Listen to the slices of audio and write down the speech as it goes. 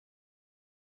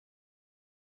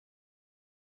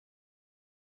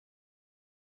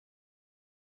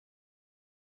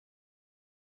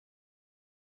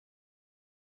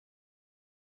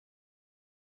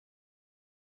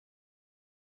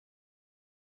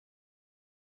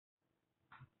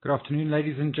Good afternoon,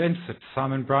 ladies and gents. It's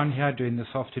Simon Brown here doing this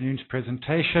afternoon's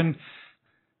presentation.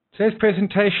 Today's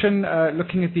presentation,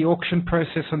 looking at the auction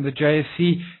process on the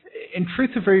JSE. In truth,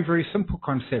 a very, very simple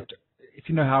concept if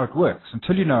you know how it works.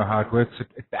 Until you know how it works,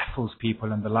 it baffles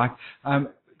people and the like.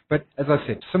 But as I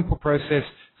said, simple process.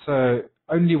 So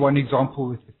only one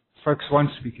example. If folks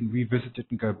want, we can revisit it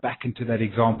and go back into that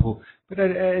example. But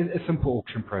a simple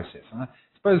auction process. I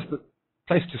suppose the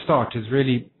place to start is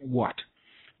really what?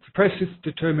 The process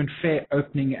to determine fair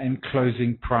opening and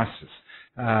closing prices.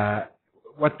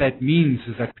 What that means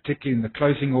is that particularly in the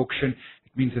closing auction,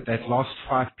 it means that that last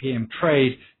 5 p.m.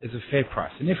 trade is a fair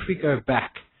price. And if we go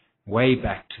back, way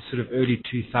back to sort of early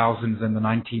 2000s and the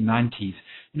 1990s,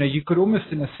 you could almost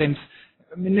in a sense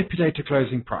manipulate a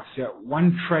closing price.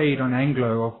 One trade on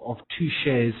Anglo of 2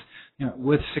 shares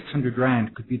worth 600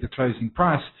 Rand could be the closing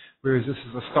price, whereas this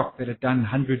is a stock that had done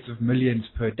hundreds of millions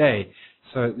per day.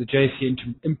 So the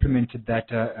JSE implemented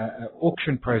that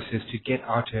auction process to get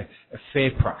out a fair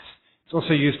price. It's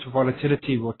also used for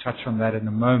volatility. We'll touch on that in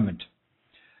a moment.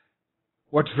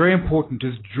 What's very important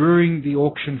is during the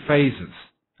auction phases,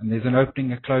 and there's an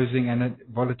opening, a closing, and a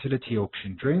volatility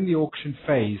auction. During the auction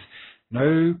phase,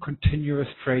 no continuous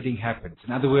trading happens.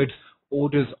 In other words,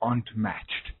 orders aren't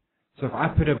matched. So if I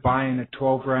put a buy in at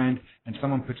 12 Rand and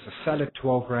someone puts a sell at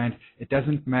 12 Rand, it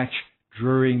doesn't match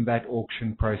during that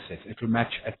auction process. It will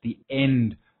match at the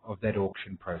end of that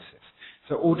auction process.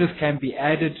 So orders can be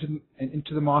added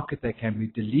into the market. They can be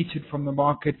deleted from the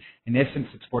market. In essence,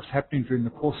 it's what's happening during the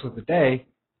course of the day,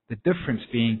 the difference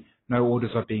being no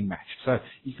orders are being matched. So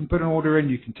you can put an order in,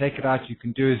 you can take it out, you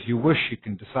can do as you wish, you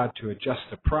can decide to adjust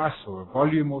the price or a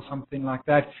volume or something like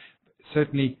that.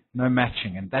 Certainly no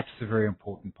matching, and that's the very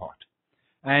important part.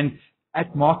 And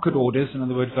at market orders, in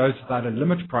other words, those without a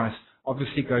limit price,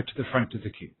 obviously go to the front of the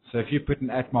queue. So if you put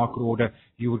an at market order,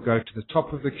 you would go to the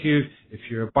top of the queue. If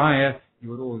you're a buyer,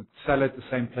 you would all sell at the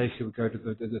same place. You would go to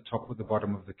the top or the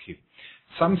bottom of the queue.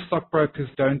 Some stockbrokers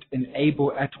don't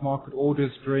enable at market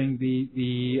orders during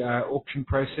the auction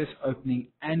process, opening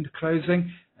and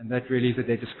closing, and that really is at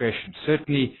their discretion.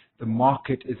 Certainly, the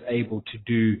market is able to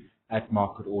do at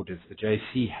market orders. The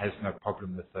JSE has no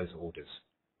problem with those orders.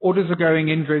 Orders are going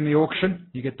in during the auction.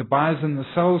 You get the buyers and the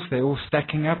sellers. They're all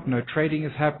stacking up. No trading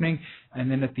is happening. And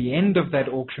then at the end of that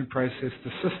auction process,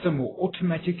 the system will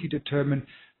automatically determine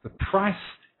the price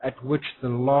at which the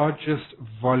largest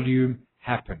volume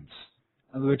happens.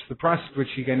 In other words, the price at which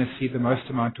you're going to see the most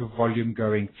amount of volume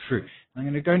going through. I'm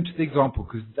going to go into the example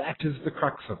because that is the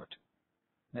crux of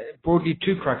it. Broadly,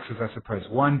 2 cruxes, I suppose.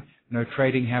 1, no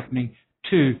trading happening.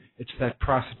 2, it's that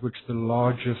price at which the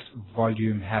largest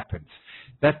volume happens.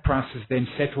 That price is then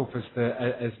set off as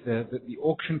the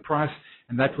auction price,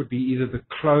 and that would be either the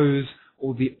close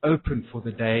or the open for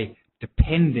the day,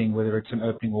 depending whether it's an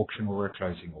opening auction or a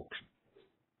closing auction.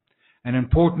 And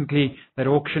importantly, that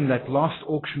auction, that last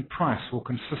auction price will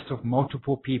consist of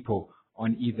multiple people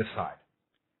on either side.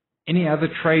 Any other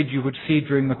trade you would see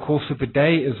during the course of the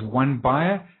day is 1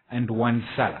 buyer and 1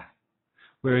 seller.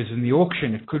 Whereas in the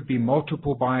auction, it could be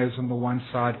multiple buyers on the one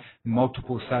side,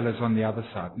 multiple sellers on the other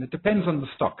side. And it depends on the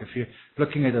stock. If you're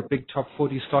looking at a big top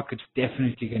 40 stock, it's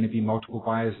definitely going to be multiple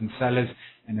buyers and sellers.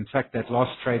 And in fact, that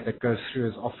last trade that goes through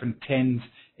is often tens,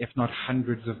 if not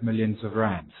hundreds of millions of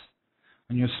rands.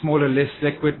 When you're smaller, less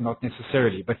liquid, not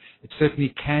necessarily, but it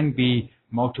certainly can be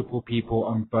multiple people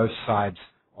on both sides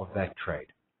of that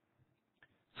trade.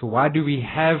 So why do we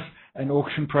have an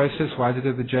auction process? Why did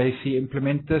the JSE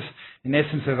implement this? In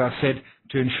essence, as I said,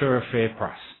 to ensure a fair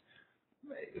price.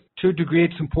 To a degree,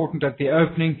 it's important at the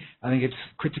opening. I think it's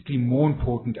critically more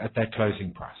important at that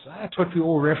closing price. That's what we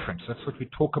all reference. That's what we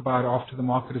talk about after the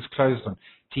market is closed on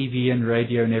TV and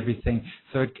radio and everything.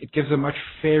 So it gives a much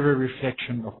fairer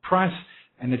reflection of price,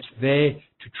 and it's there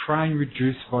to try and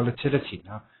reduce volatility.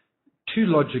 Now, 2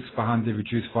 logics behind the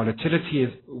reduced volatility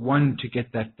is 1, to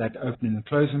get that opening and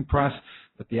closing price,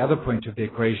 but the other point of the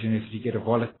equation is you get a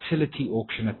volatility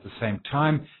auction at the same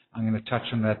time. I'm going to touch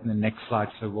on that in the next slide,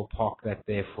 so we'll park that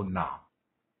there for now.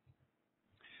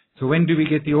 So when do we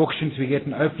get the auctions? We get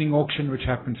an opening auction, which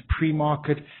happens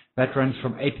pre-market. That runs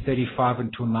from 8:35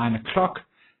 until 9 o'clock.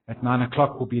 At 9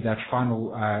 o'clock will be that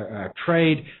final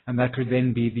trade, and that will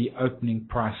then be the opening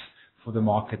price for the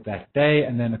market that day.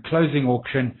 And then a closing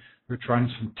auction, which runs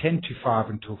from 10 to 5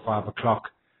 until 5 o'clock.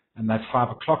 And that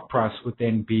 5 o'clock price would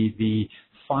then be the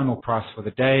final price for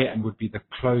the day and would be the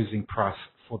closing price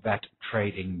for that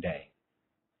trading day.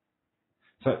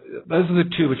 So those are the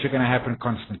 2 which are going to happen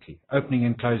constantly, opening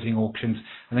and closing auctions.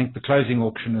 I think the closing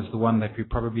auction is the one that we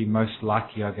probably most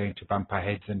likely are going to bump our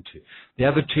heads into. The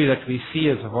other 2 that we see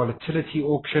is a volatility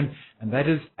auction, and that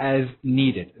is as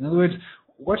needed. In other words,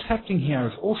 what's happening here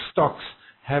is all stocks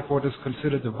have what is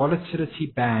considered the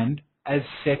volatility band as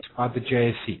set by the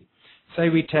JSE. Say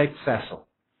we take Sasol.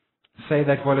 Say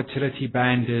that volatility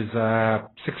band is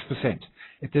 6%.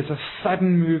 If there's a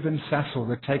sudden move in Sasol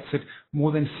that takes it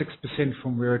more than 6%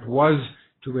 from where it was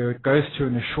to where it goes to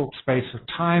in a short space of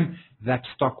time, that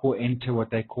stock will enter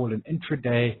what they call an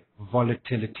intraday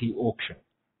volatility auction.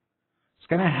 It's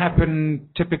going to happen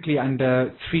typically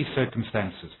under three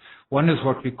circumstances. One is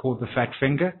what we call the fat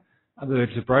finger. In other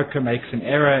words, the broker makes an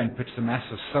error and puts a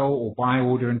massive sell or buy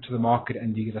order into the market,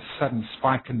 and you get a sudden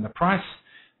spike in the price,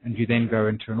 and you then go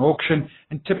into an auction,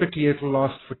 and typically it will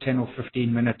last for 10 or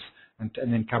 15 minutes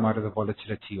and then come out of the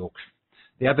volatility auction.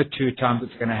 The other two times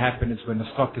it's going to happen is when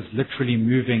the stock is literally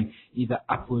moving either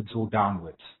upwards or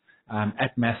downwards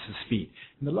at massive speed.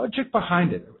 And the logic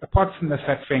behind it, apart from the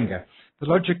fat finger, the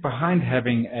logic behind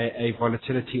having a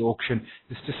volatility auction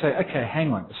is to say, okay,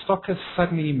 hang on, the stock has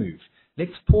suddenly moved.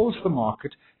 Let's pause the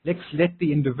market. Let's let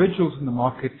the individuals in the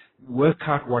market work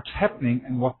out what's happening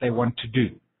and what they want to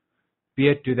do. Be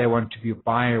it, do they want to be a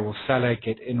buyer or seller,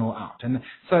 get in or out? And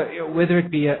so whether it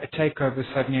be a takeover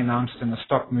suddenly announced and the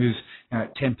stock moves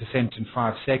 10% in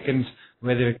 5 seconds,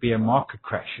 whether it be a market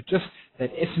crash, it's just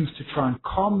that essence to try and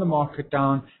calm the market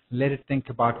down, let it think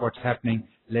about what's happening,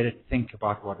 let it think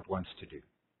about what it wants to do.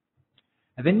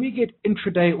 And then we get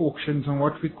intraday auctions on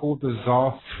what we call the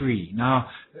ZAR3. Now,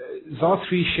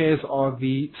 ZAR3 shares are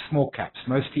the small caps,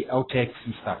 mostly LTX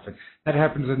and stuff. And that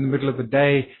happens in the middle of the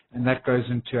day, and that goes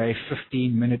into a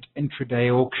 15-minute intraday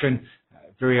auction.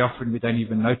 Very often we don't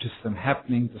even notice them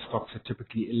happening. The stocks are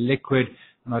typically illiquid,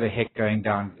 not a heck going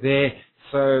down there.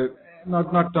 So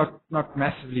not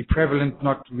massively prevalent,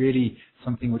 not really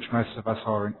something which most of us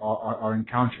are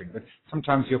encountering. But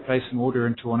sometimes you'll place an order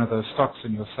into one of those stocks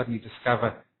and you'll suddenly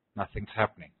discover nothing's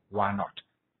happening. Why not?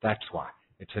 That's why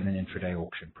it's in an intraday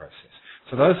auction process.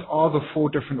 So those are the 4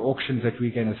 different auctions that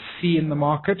we're going to see in the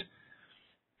market.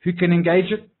 Who can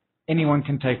engage it? Anyone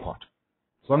can take part.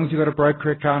 As long as you've got a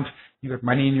broker account, you've got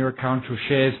money in your account or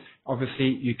shares, obviously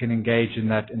you can engage in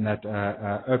that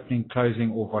opening,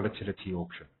 closing, or volatility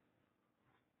auction.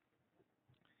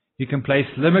 You can place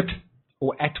limit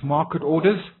or at market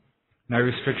orders. No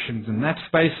restrictions in that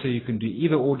space, so you can do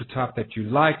either order type that you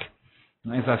like.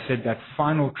 And as I said, that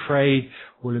final trade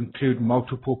will include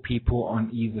multiple people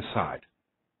on either side.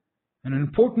 And an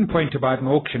important point about an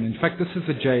auction, in fact, this is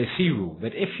a JSE rule,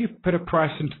 that if you put a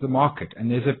price into the market and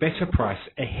there's a better price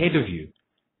ahead of you,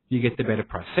 you get the better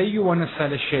price. Say you want to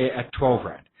sell a share at 12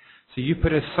 Rand. So you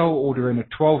put a sell order in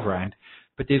at 12 Rand,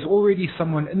 but there's already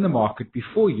someone in the market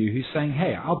before you who's saying,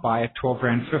 hey, I'll buy at 12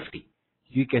 Rand 50.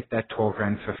 You get that 12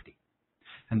 Rand 50.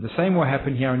 And the same will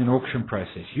happen here in an auction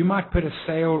process. You might put a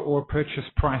sale or a purchase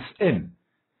price in,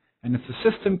 and if the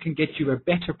system can get you a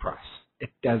better price,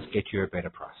 it does get you a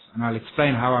better price. And I'll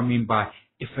explain how I mean by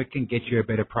if it can get you a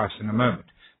better price in a moment.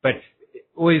 But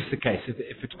always the case,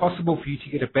 if it's possible for you to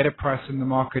get a better price in the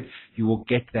market, you will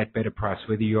get that better price,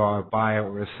 whether you are a buyer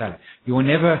or a seller. You will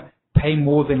never pay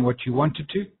more than what you wanted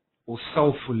to or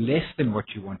sell for less than what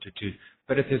you wanted to,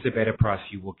 but if there's a better price,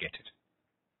 you will get it.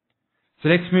 So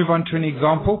let's move on to an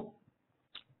example.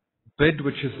 Bid,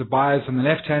 which is the buyers on the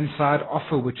left-hand side,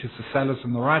 offer, which is the sellers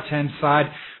on the right-hand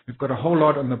side. We've got a whole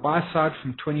lot on the buy side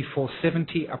from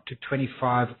 24.70 up to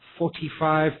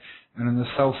 25.45, and on the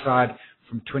sell side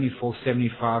from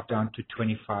 24.75 down to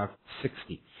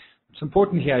 25.60. What's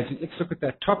important here is let's look at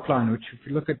that top line, which if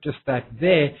you look at just that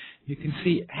there, you can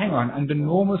see, hang on, under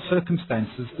normal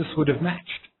circumstances, this would have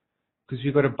matched because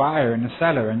you've got a buyer and a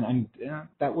seller, and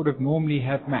that would have normally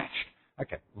have matched.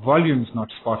 Okay, volume's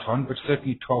not spot on, but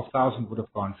certainly 12,000 would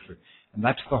have gone through. And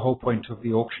that's the whole point of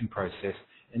the auction process,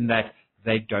 in that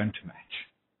they don't match.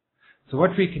 So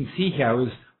what we can see here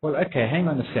is, well, okay, hang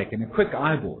on a second, a quick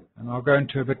eyeball, and I'll go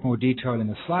into a bit more detail in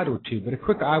a slide or two, but a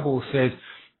quick eyeball says,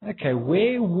 okay,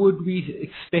 where would we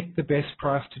expect the best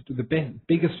price to do, the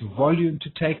biggest volume to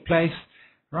take place?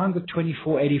 Around the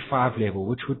 24.85 level,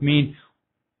 which would mean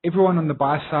everyone on the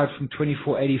buy side from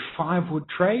 24.85 would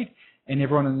trade, and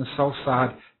everyone on the sell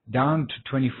side down to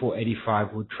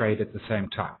 24.85 would trade at the same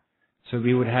time. So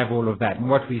we would have all of that. And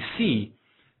what we see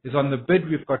is on the bid,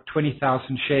 we've got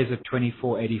 20,000 shares at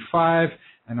 24.85,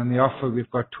 and on the offer,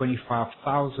 we've got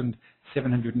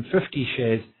 25,750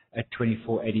 shares at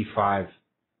 24.85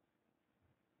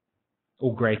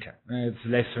 or greater. It's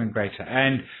lesser and greater.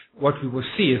 And what we will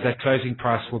see is that closing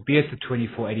price will be at the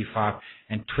 24.85,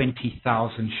 and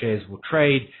 20,000 shares will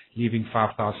trade, leaving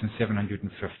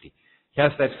 5,750.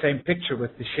 Here's that same picture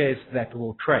with the shares that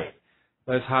will trade.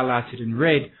 Those highlighted in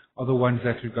red are the ones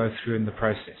that will go through in the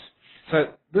process.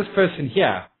 So this person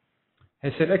here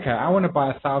They said, okay, I want to buy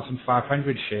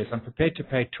 1,500 shares. I'm prepared to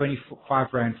pay 25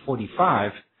 Rand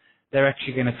 45. They're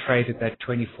actually going to trade at that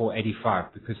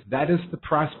 24.85 because that is the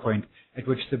price point at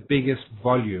which the biggest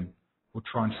volume will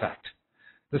transact.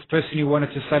 This person who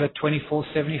wanted to sell at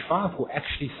 24.75 will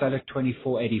actually sell at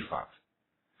 24.85.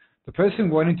 The person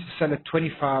wanting to sell at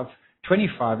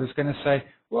 25.25 is going to say,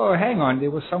 well, hang on,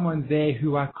 there was someone there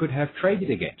who I could have traded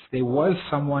against. There was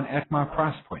someone at my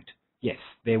price point. Yes,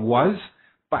 there was,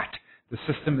 but the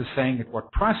system is saying at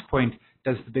what price point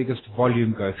does the biggest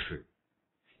volume go through.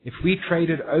 If we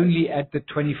traded only at the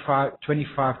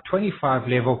 25.25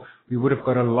 level, we would have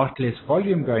got a lot less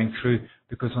volume going through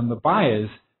because on the buyers,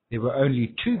 there were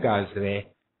only 2 guys there,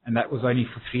 and that was only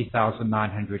for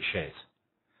 3,900 shares.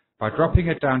 By dropping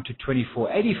it down to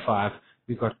 24.85,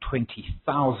 we've got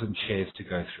 20,000 shares to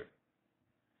go through.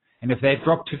 And if they had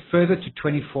dropped it further to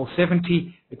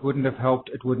 24.70, it wouldn't have helped,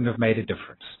 it wouldn't have made a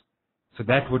difference. So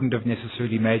that wouldn't have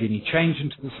necessarily made any change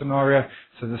into the scenario.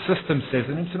 So the system says,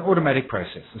 and it's an automatic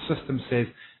process, the system says,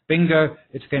 bingo,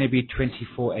 it's going to be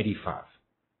 24.85.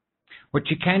 What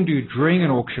you can do during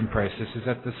an auction process is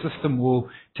that the system will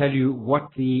tell you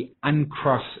what the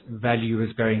uncross value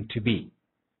is going to be.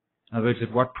 In other words,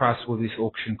 at what price will this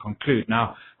auction conclude?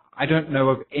 Now, I don't know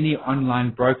of any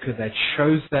online broker that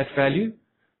shows that value,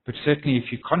 but certainly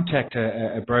if you contact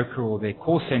a broker or their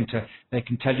call center, they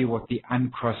can tell you what the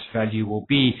uncross value will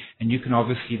be, and you can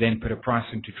obviously then put a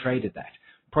price into trade at that.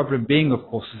 Problem being, of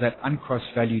course, is that uncross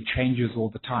value changes all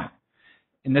the time.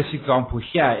 In this example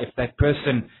here, if that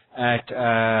person at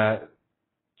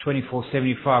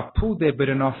 24.75 pulled their bid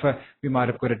and offer, we might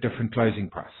have got a different closing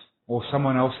price. Or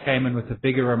someone else came in with a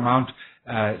bigger amount,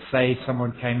 say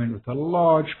someone came in with a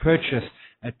large purchase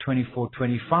at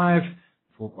 24.25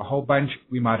 for a whole bunch,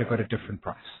 we might have got a different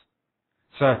price.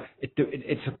 So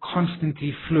it's a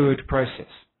constantly fluid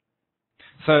process.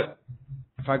 So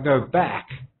if I go back,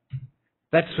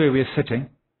 that's where we're sitting.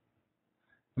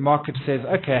 The market says,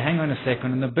 okay, hang on a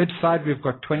second. On the bid side, we've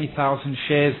got 20,000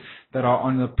 shares that are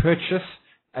on the purchase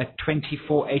at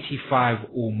 24.85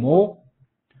 or more.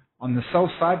 On the sell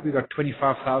side, we've got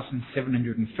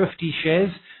 25,750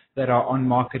 shares that are on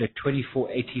market at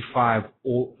 24.85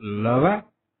 or lower.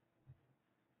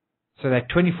 So that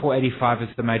 24.85 is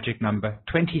the magic number.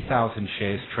 20,000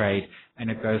 shares trade,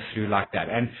 and it goes through like that.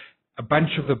 And a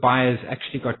bunch of the buyers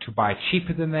actually got to buy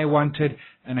cheaper than they wanted,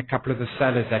 and a couple of the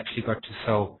sellers actually got to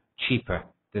sell cheaper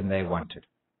than they wanted.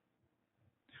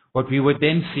 What we would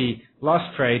then see,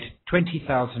 last trade,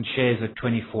 20,000 shares at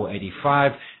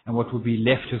 24.85, and what would be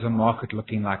left is a market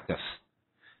looking like this.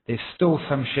 There's still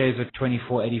some shares at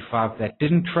 24.85 that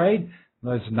didn't trade.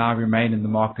 Those now remain in the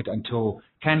market until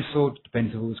cancelled.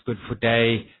 Depends if it was good for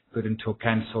day, good until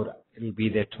cancelled. It'll be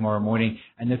there tomorrow morning,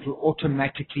 and it will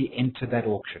automatically enter that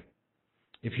auction.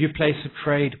 If you place a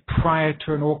trade prior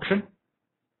to an auction,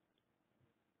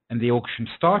 and the auction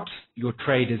starts, your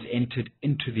trade is entered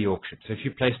into the auction. So if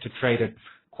you placed a trade at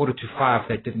 4:45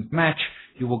 that didn't match,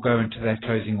 you will go into that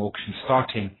closing auction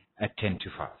starting at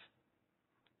 10:05.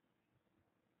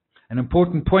 An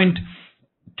important point,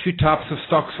 2 types of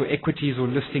stocks or equities or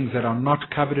listings that are not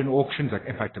covered in auctions,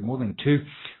 in fact, more than 2.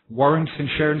 Warrants and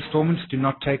share installments do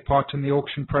not take part in the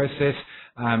auction process.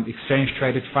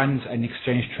 Exchange-traded funds and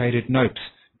exchange-traded notes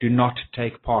do not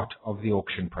take part of the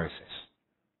auction process.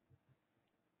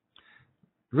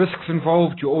 Risks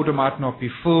involved, your order might not be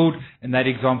filled. In that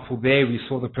example there, we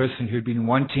saw the person who'd been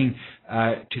wanting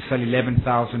to sell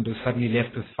 11,000 is suddenly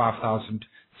left with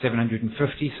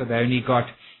 5,750, so they only got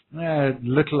a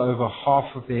little over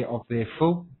half of their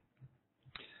fill.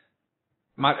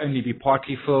 Might only be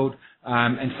partly filled,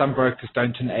 and some brokers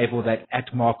don't enable that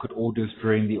at market orders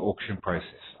during the auction process.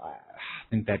 I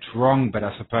think that's wrong, but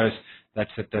I suppose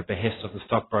that's at the behest of the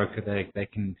stockbroker. They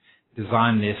can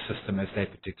design their system as they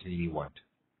particularly want.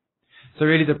 So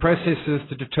really the process is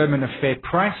to determine a fair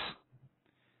price.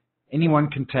 Anyone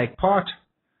can take part,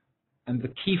 and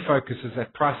the key focus is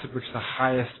that price at which the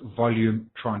highest volume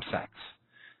transacts.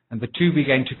 And the 2 we're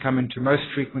going to come into most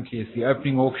frequently is the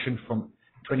opening auction from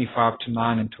 25 to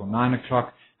 9 until 9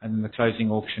 o'clock, and then the closing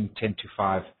auction 10 to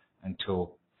 5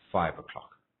 until 5 o'clock.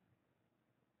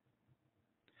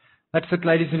 That's it,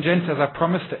 ladies and gents. As I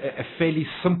promised, a fairly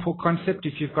simple concept.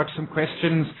 If you've got some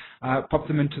questions, pop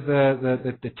them into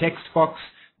the text box.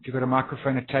 If you've got a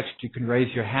microphone attached, you can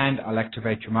raise your hand. I'll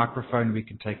activate your microphone. We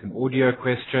can take an audio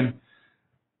question.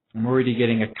 I'm already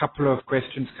getting a couple of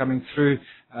questions coming through.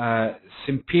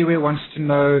 Simpiwe wants to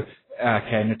know,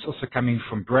 okay, and it's also coming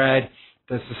from Brad,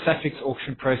 does the suffix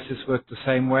auction process work the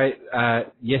same way?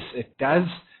 Yes, it does.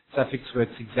 Suffix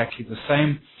works exactly the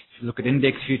same. If If you look at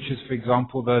index futures, for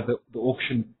example, the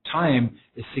auction time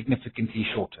is significantly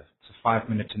shorter. It's a 5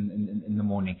 minute in the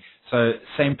morning. So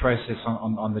same process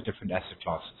on the different asset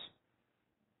classes.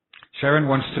 Sharon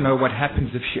wants to know what happens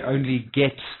if she only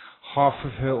gets half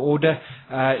of her order.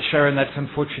 Sharon, that's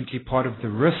unfortunately part of the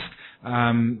risk.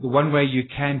 The one way you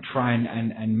can try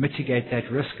and mitigate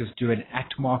that risk is do an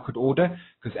at-market order,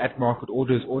 because at-market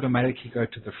orders automatically go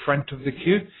to the front of the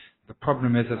queue. The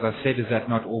problem is, as I said, is that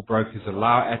not all brokers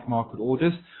allow at-market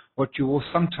orders. What you will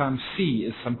sometimes see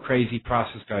is some crazy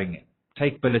prices going in.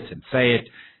 Take Billiton. Say it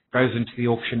goes into the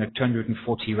auction at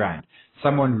 240 Rand.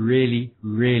 Someone really,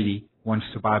 really wants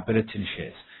to buy Billiton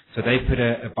shares. So they put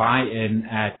a buy-in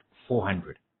at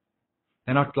 400.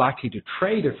 They're not likely to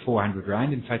trade at 400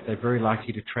 Rand. In fact, they're very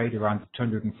likely to trade around the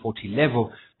 240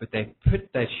 level, but they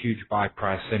put that huge buy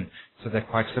price in. So that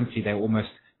quite simply,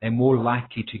 they're more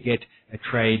likely to get a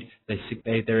trade.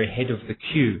 They're ahead of the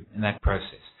queue in that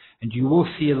process. And you will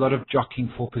see a lot of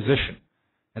jockeying for position.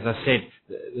 As I said,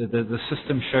 the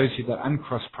system shows you the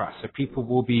uncrossed price. So people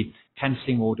will be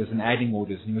cancelling orders and adding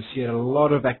orders, and you'll see a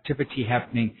lot of activity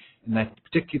happening in that,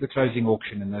 particularly the closing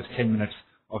auction, in those 10 minutes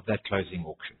of that closing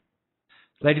auction.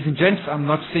 Ladies and gents, I'm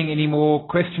not seeing any more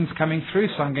questions coming through,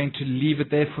 so I'm going to leave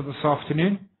it there for this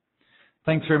afternoon.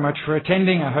 Thanks very much for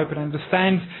attending. I hope it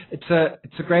understands. It's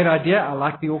a great idea. I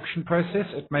like the auction process.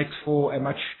 It makes for a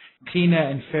much cleaner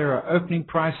and fairer opening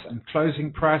price and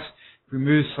closing price.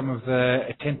 Removes some of the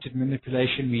attempted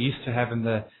manipulation we used to have in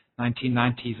the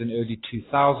 1990s and early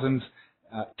 2000s.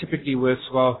 Typically works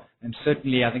well, and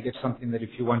certainly I think it's something that if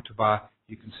you want to buy,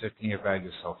 you can certainly avail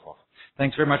yourself of.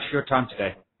 Thanks very much for your time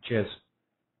today. Cheers.